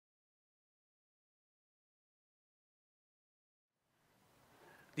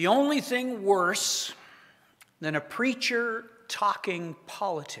The only thing worse than a preacher talking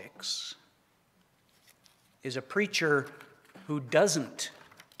politics is a preacher who doesn't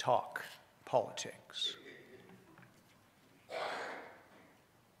talk politics.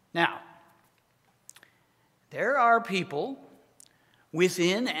 Now, there are people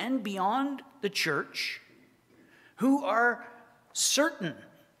within and beyond the church who are certain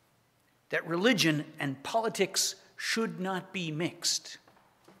that religion and politics should not be mixed.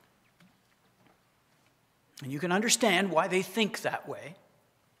 And you can understand why they think that way.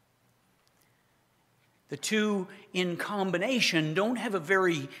 The two in combination don't have a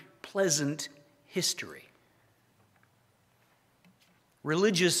very pleasant history.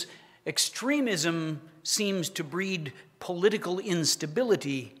 Religious extremism seems to breed political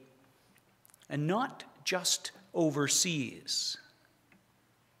instability, and not just overseas.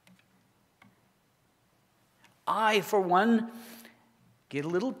 I, for one, get a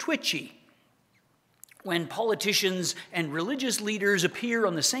little twitchy when politicians and religious leaders appear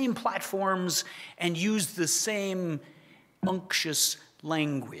on the same platforms and use the same unctuous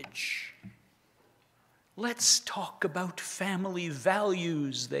language. Let's talk about family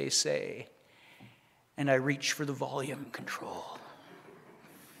values, they say, and I reach for the volume control.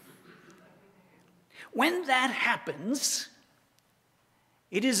 When that happens,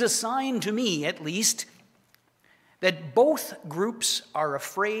 it is a sign to me, at least, that both groups are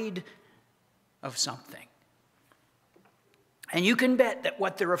afraid of something. And you can bet that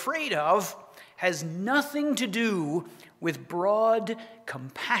what they're afraid of has nothing to do with broad,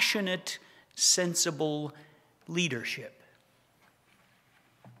 compassionate, sensible leadership.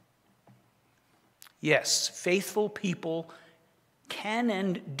 Yes, faithful people can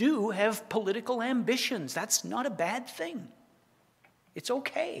and do have political ambitions. That's not a bad thing. It's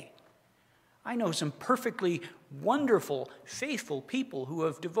okay. I know some perfectly wonderful, faithful people who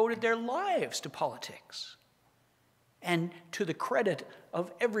have devoted their lives to politics, and to the credit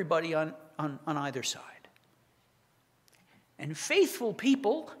of everybody on either side. And faithful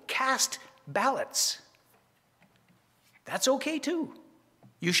people cast ballots. That's okay too.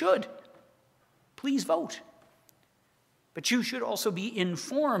 You should. Please vote. But you should also be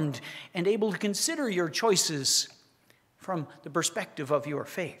informed and able to consider your choices from the perspective of your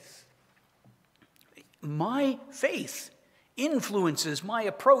faith. My faith influences my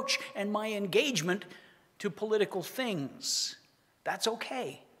approach and my engagement to political things. That's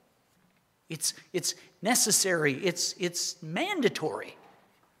okay. It's necessary. It's mandatory.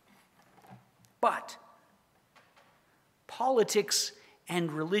 But politics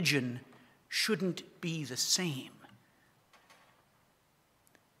and religion shouldn't be the same.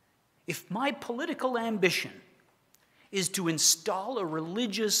 If my political ambition is to install a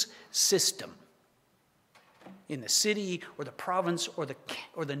religious system in the city or the province or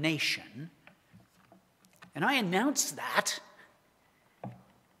the nation, and I announce that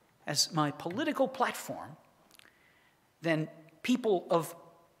as my political platform, then people of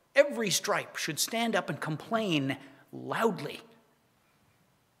every stripe should stand up and complain loudly.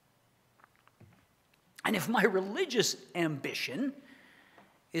 And if my religious ambition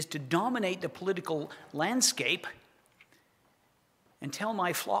is to dominate the political landscape and tell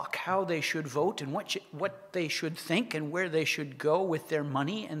my flock how they should vote and what they should think and where they should go with their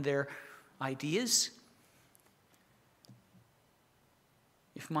money and their ideas,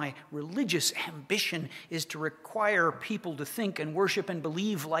 if my religious ambition is to require people to think and worship and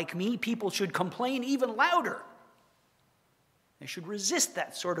believe like me, people should complain even louder. They should resist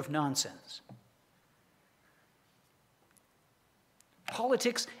that sort of nonsense.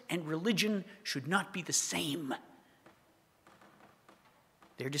 Politics and religion should not be the same.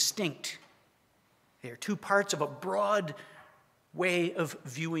 They're distinct. They are two parts of a broad way of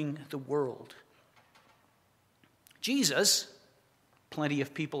viewing the world. Jesus, plenty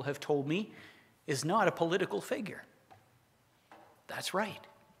of people have told me, is not a political figure. That's right.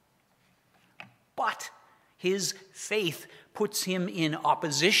 But his faith puts him in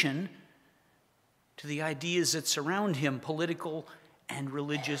opposition to the ideas that surround him, political and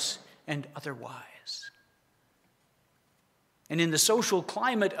religious and otherwise. And in the social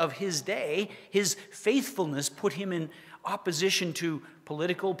climate of his day, his faithfulness put him in opposition to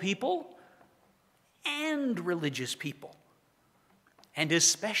political people and religious people, and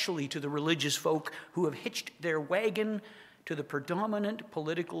especially to the religious folk who have hitched their wagon to the predominant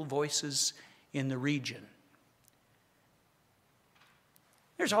political voices in the region.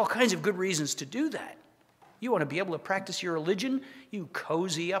 There's all kinds of good reasons to do that. You want to be able to practice your religion, you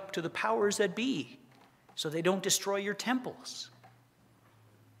cozy up to the powers that be so they don't destroy your temples.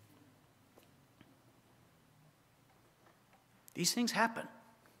 These things happen.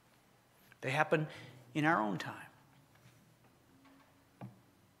 They happen in our own time.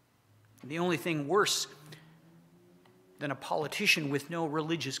 The only thing worse than a politician with no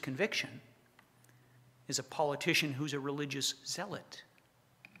religious conviction is a politician who's a religious zealot.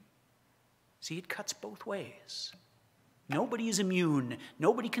 See, it cuts both ways. Nobody is immune.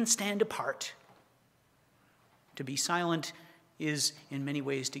 Nobody can stand apart. To be silent is, in many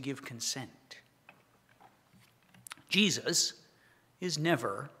ways, to give consent. Jesus is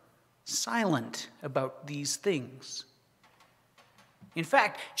never silent about these things. In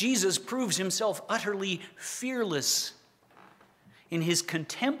fact, Jesus proves himself utterly fearless in his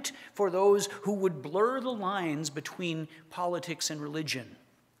contempt for those who would blur the lines between politics and religion.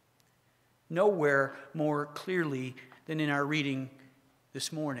 Nowhere more clearly than in our reading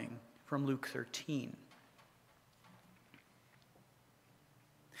this morning from Luke 13.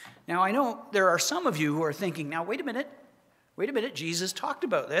 Now, I know there are some of you who are thinking, now, wait a minute, Jesus talked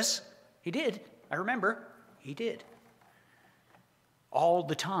about this. He did. I remember. He did. All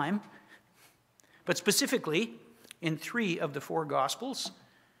the time. But specifically, in 3 of the 4 Gospels,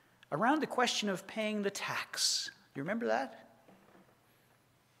 around the question of paying the tax. Do you remember that?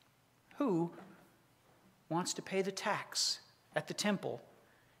 Who wants to pay the tax at the temple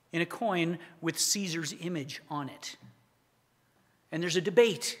in a coin with Caesar's image on it? And there's a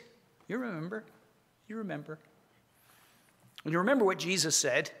debate. You remember. And you remember what Jesus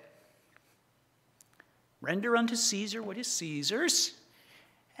said. Render unto Caesar what is Caesar's,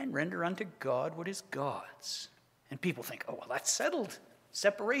 and render unto God what is God's. And people think, oh, well, that's settled.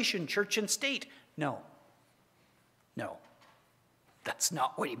 Separation, church and state. No, that's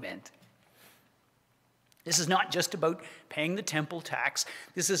not what he meant. This is not just about paying the temple tax.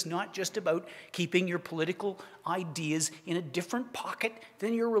 This is not just about keeping your political ideas in a different pocket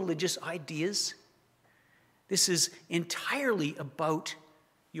than your religious ideas. This is entirely about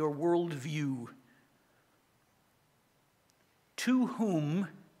your worldview. To whom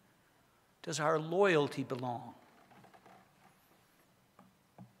does our loyalty belong?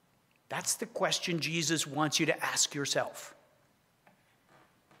 That's the question Jesus wants you to ask yourself.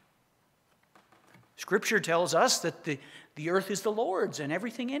 Scripture tells us that the earth is the Lord's and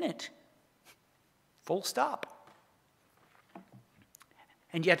everything in it. Full stop.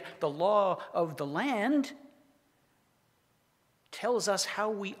 And yet the law of the land tells us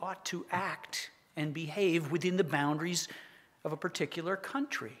how we ought to act and behave within the boundaries of a particular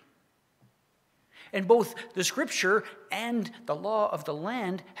country. And both the Scripture and the law of the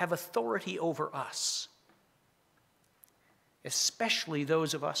land have authority over us, especially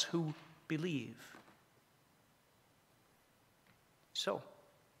those of us who believe. So,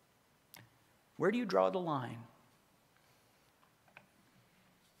 where do you draw the line?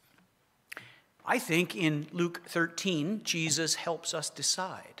 I think in Luke 13, Jesus helps us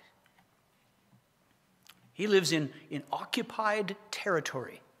decide. He lives in occupied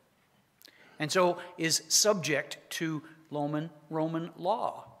territory, and so is subject to Roman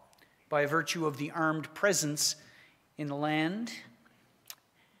law by virtue of the armed presence in the land.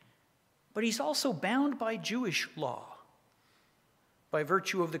 But he's also bound by Jewish law by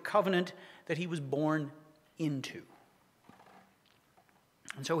virtue of the covenant that he was born into.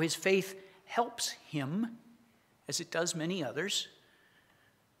 And so his faith helps him, as it does many others,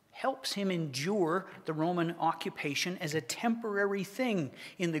 helps him endure the Roman occupation as a temporary thing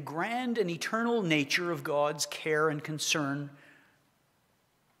in the grand and eternal nature of God's care and concern.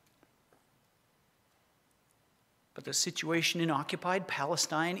 But the situation in occupied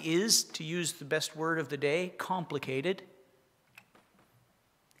Palestine is, to use the best word of the day, complicated.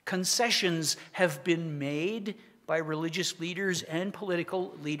 Concessions have been made by religious leaders and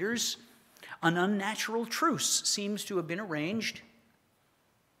political leaders. An unnatural truce seems to have been arranged.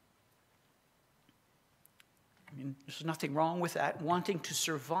 I mean, there's nothing wrong with that. Wanting to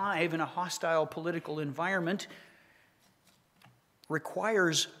survive in a hostile political environment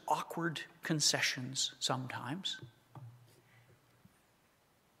requires awkward concessions sometimes.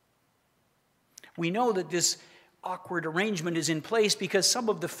 We know that this awkward arrangement is in place because some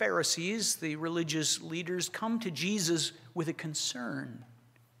of the Pharisees, the religious leaders, come to Jesus with a concern.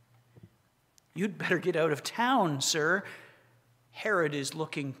 You'd better get out of town, sir. Herod is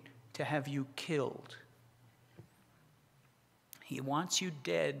looking to have you killed. He wants you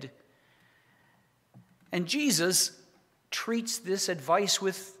dead. And Jesus treats this advice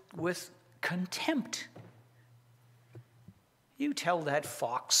with contempt. You tell that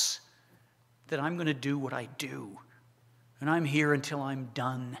fox that I'm going to do what I do, and I'm here until I'm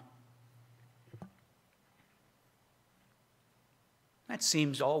done. That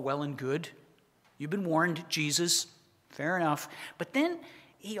seems all well and good. You've been warned, Jesus. Fair enough. But then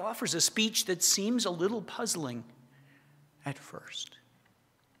he offers a speech that seems a little puzzling at first.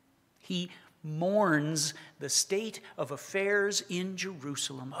 He mourns the state of affairs in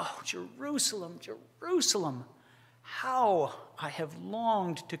Jerusalem. Oh, Jerusalem, Jerusalem, how I have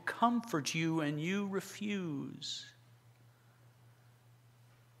longed to comfort you, and you refuse.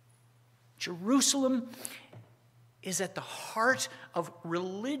 Jerusalem is at the heart of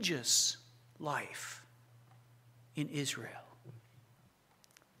religious life in Israel.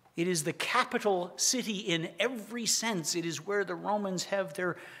 It is the capital city in every sense. It is where the Romans have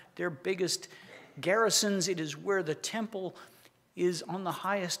their biggest garrisons. It is where the temple is on the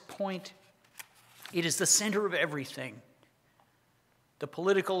highest point. It is the center of everything. The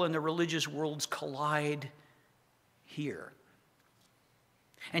political and the religious worlds collide here.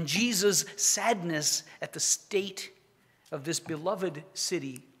 And Jesus' sadness at the state of this beloved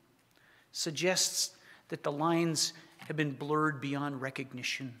city suggests that the lines have been blurred beyond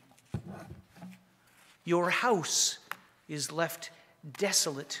recognition. Your house is left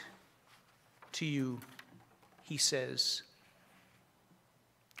desolate to you, he says.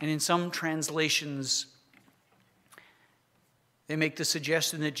 And in some translations, they make the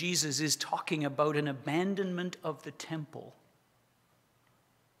suggestion that Jesus is talking about an abandonment of the temple,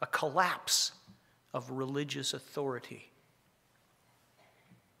 a collapse of religious authority.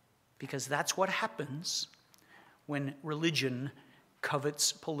 Because that's what happens when religion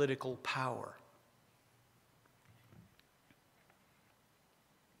covets political power.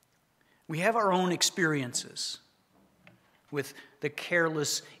 We have our own experiences with the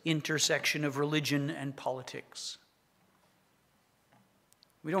careless intersection of religion and politics.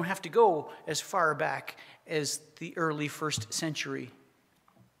 We don't have to go as far back as the early 1st century.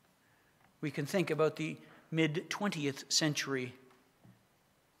 We can think about the mid-20th century.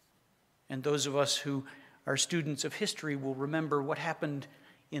 And those of us who are students of history will remember what happened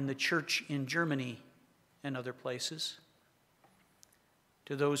in the church in Germany and other places.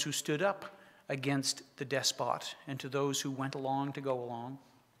 To those who stood up against the despot, and to those who went along to go along.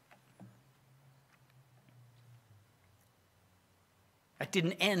 That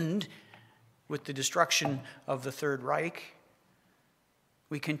didn't end with the destruction of the Third Reich.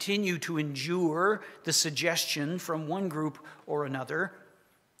 We continue to endure the suggestion from one group or another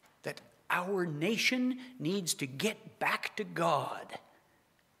that our nation needs to get back to God.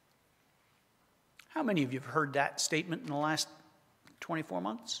 How many of you have heard that statement in the last 24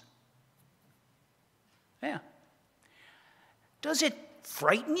 months? Yeah. Does it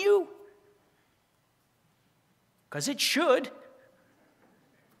frighten you? Because it should.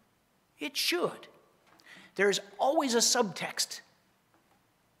 It should. There's always a subtext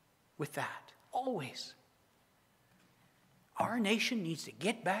with that. Always. Our nation needs to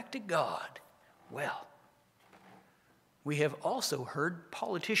get back to God. Well, we have also heard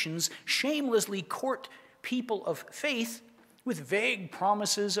politicians shamelessly court people of faith with vague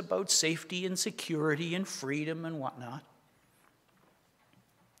promises about safety and security and freedom and whatnot.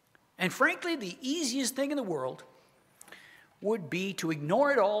 And frankly, the easiest thing in the world would be to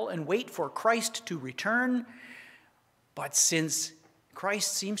ignore it all and wait for Christ to return. But since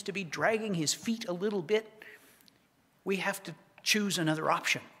Christ seems to be dragging his feet a little bit, we have to choose another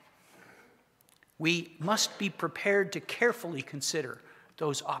option. We must be prepared to carefully consider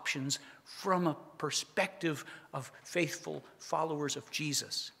those options from a perspective of faithful followers of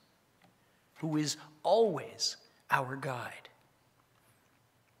Jesus, who is always our guide.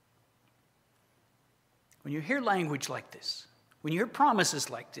 When you hear language like this, when you hear promises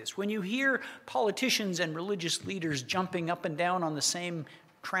like this, when you hear politicians and religious leaders jumping up and down on the same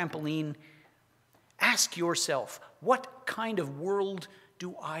trampoline, ask yourself, what kind of world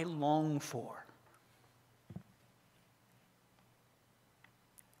do I long for?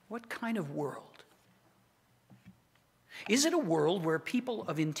 What kind of world? Is it a world where people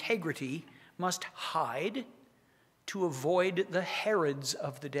of integrity must hide to avoid the Herods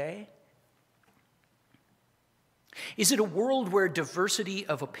of the day? Is it a world where diversity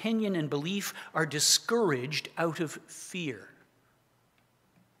of opinion and belief are discouraged out of fear?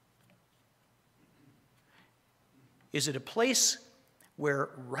 Is it a place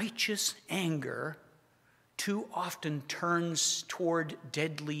where righteous anger too often turns toward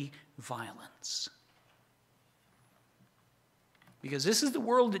deadly violence? Because this is the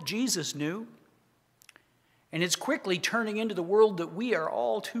world that Jesus knew, and it's quickly turning into the world that we are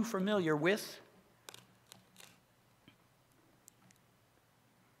all too familiar with.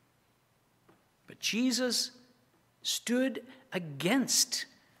 But Jesus stood against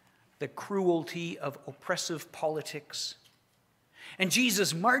the cruelty of oppressive politics. And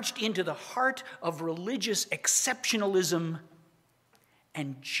Jesus marched into the heart of religious exceptionalism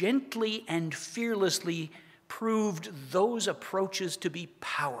and gently and fearlessly proved those approaches to be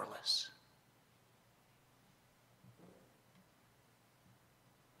powerless.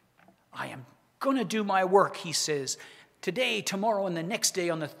 I am going to do my work, he says. Today, tomorrow, and the next day,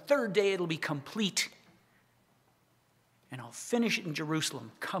 on the third day, it'll be complete. And I'll finish it in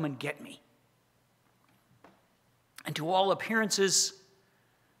Jerusalem. Come and get me. And to all appearances,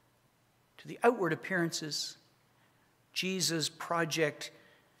 to the outward appearances, Jesus' project,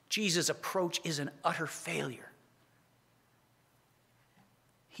 Jesus' approach is an utter failure.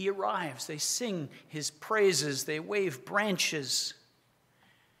 He arrives, they sing his praises, they wave branches,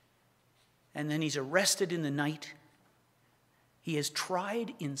 and then he's arrested in the night. He is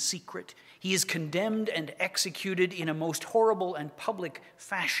tried in secret. He is condemned and executed in a most horrible and public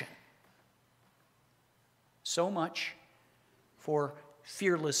fashion. So much for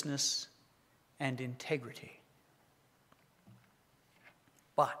fearlessness and integrity.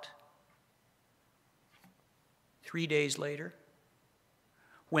 But 3 days later,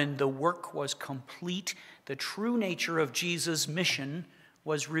 when the work was complete, the true nature of Jesus' mission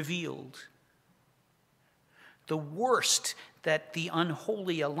was revealed. The worst that the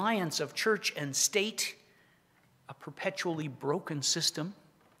unholy alliance of church and state, a perpetually broken system,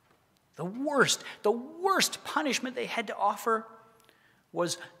 the worst punishment they had to offer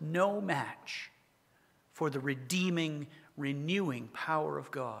was no match for the redeeming, renewing power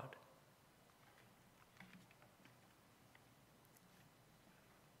of God.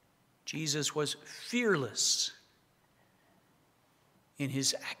 Jesus was fearless in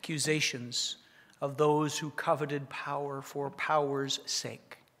his accusations of those who coveted power for power's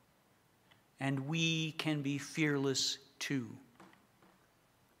sake. And we can be fearless too.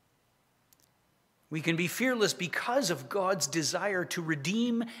 We can be fearless because of God's desire to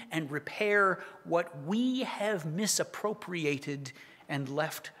redeem and repair what we have misappropriated and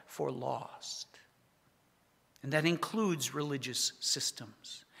left for lost. And that includes religious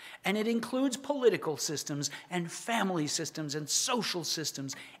systems. And it includes political systems and family systems and social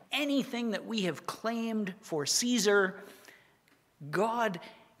systems. Anything that we have claimed for Caesar, God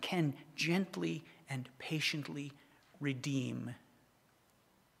can gently and patiently redeem.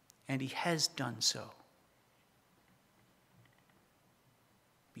 And he has done so.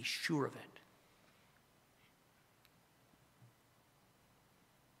 Be sure of it.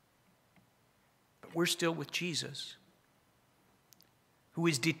 But we're still with Jesus, who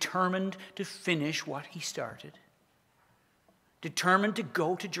is determined to finish what he started, determined to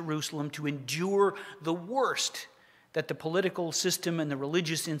go to Jerusalem to endure the worst that the political system and the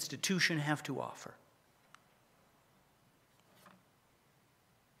religious institution have to offer.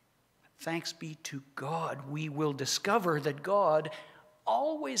 Thanks be to God, we will discover that God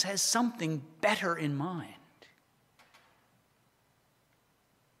always has something better in mind.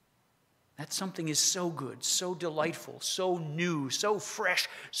 That something is so good, so delightful, so new, so fresh,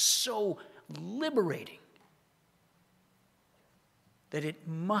 so liberating, that it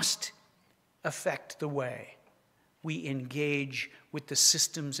must affect the way we engage with the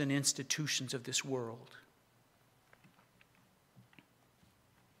systems and institutions of this world.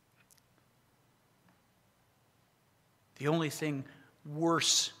 The only thing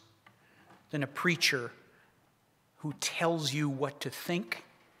worse than a preacher who tells you what to think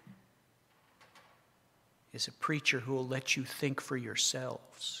is a preacher who will let you think for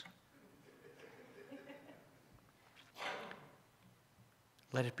yourselves.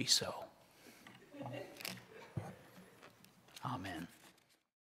 Let it be so. Amen.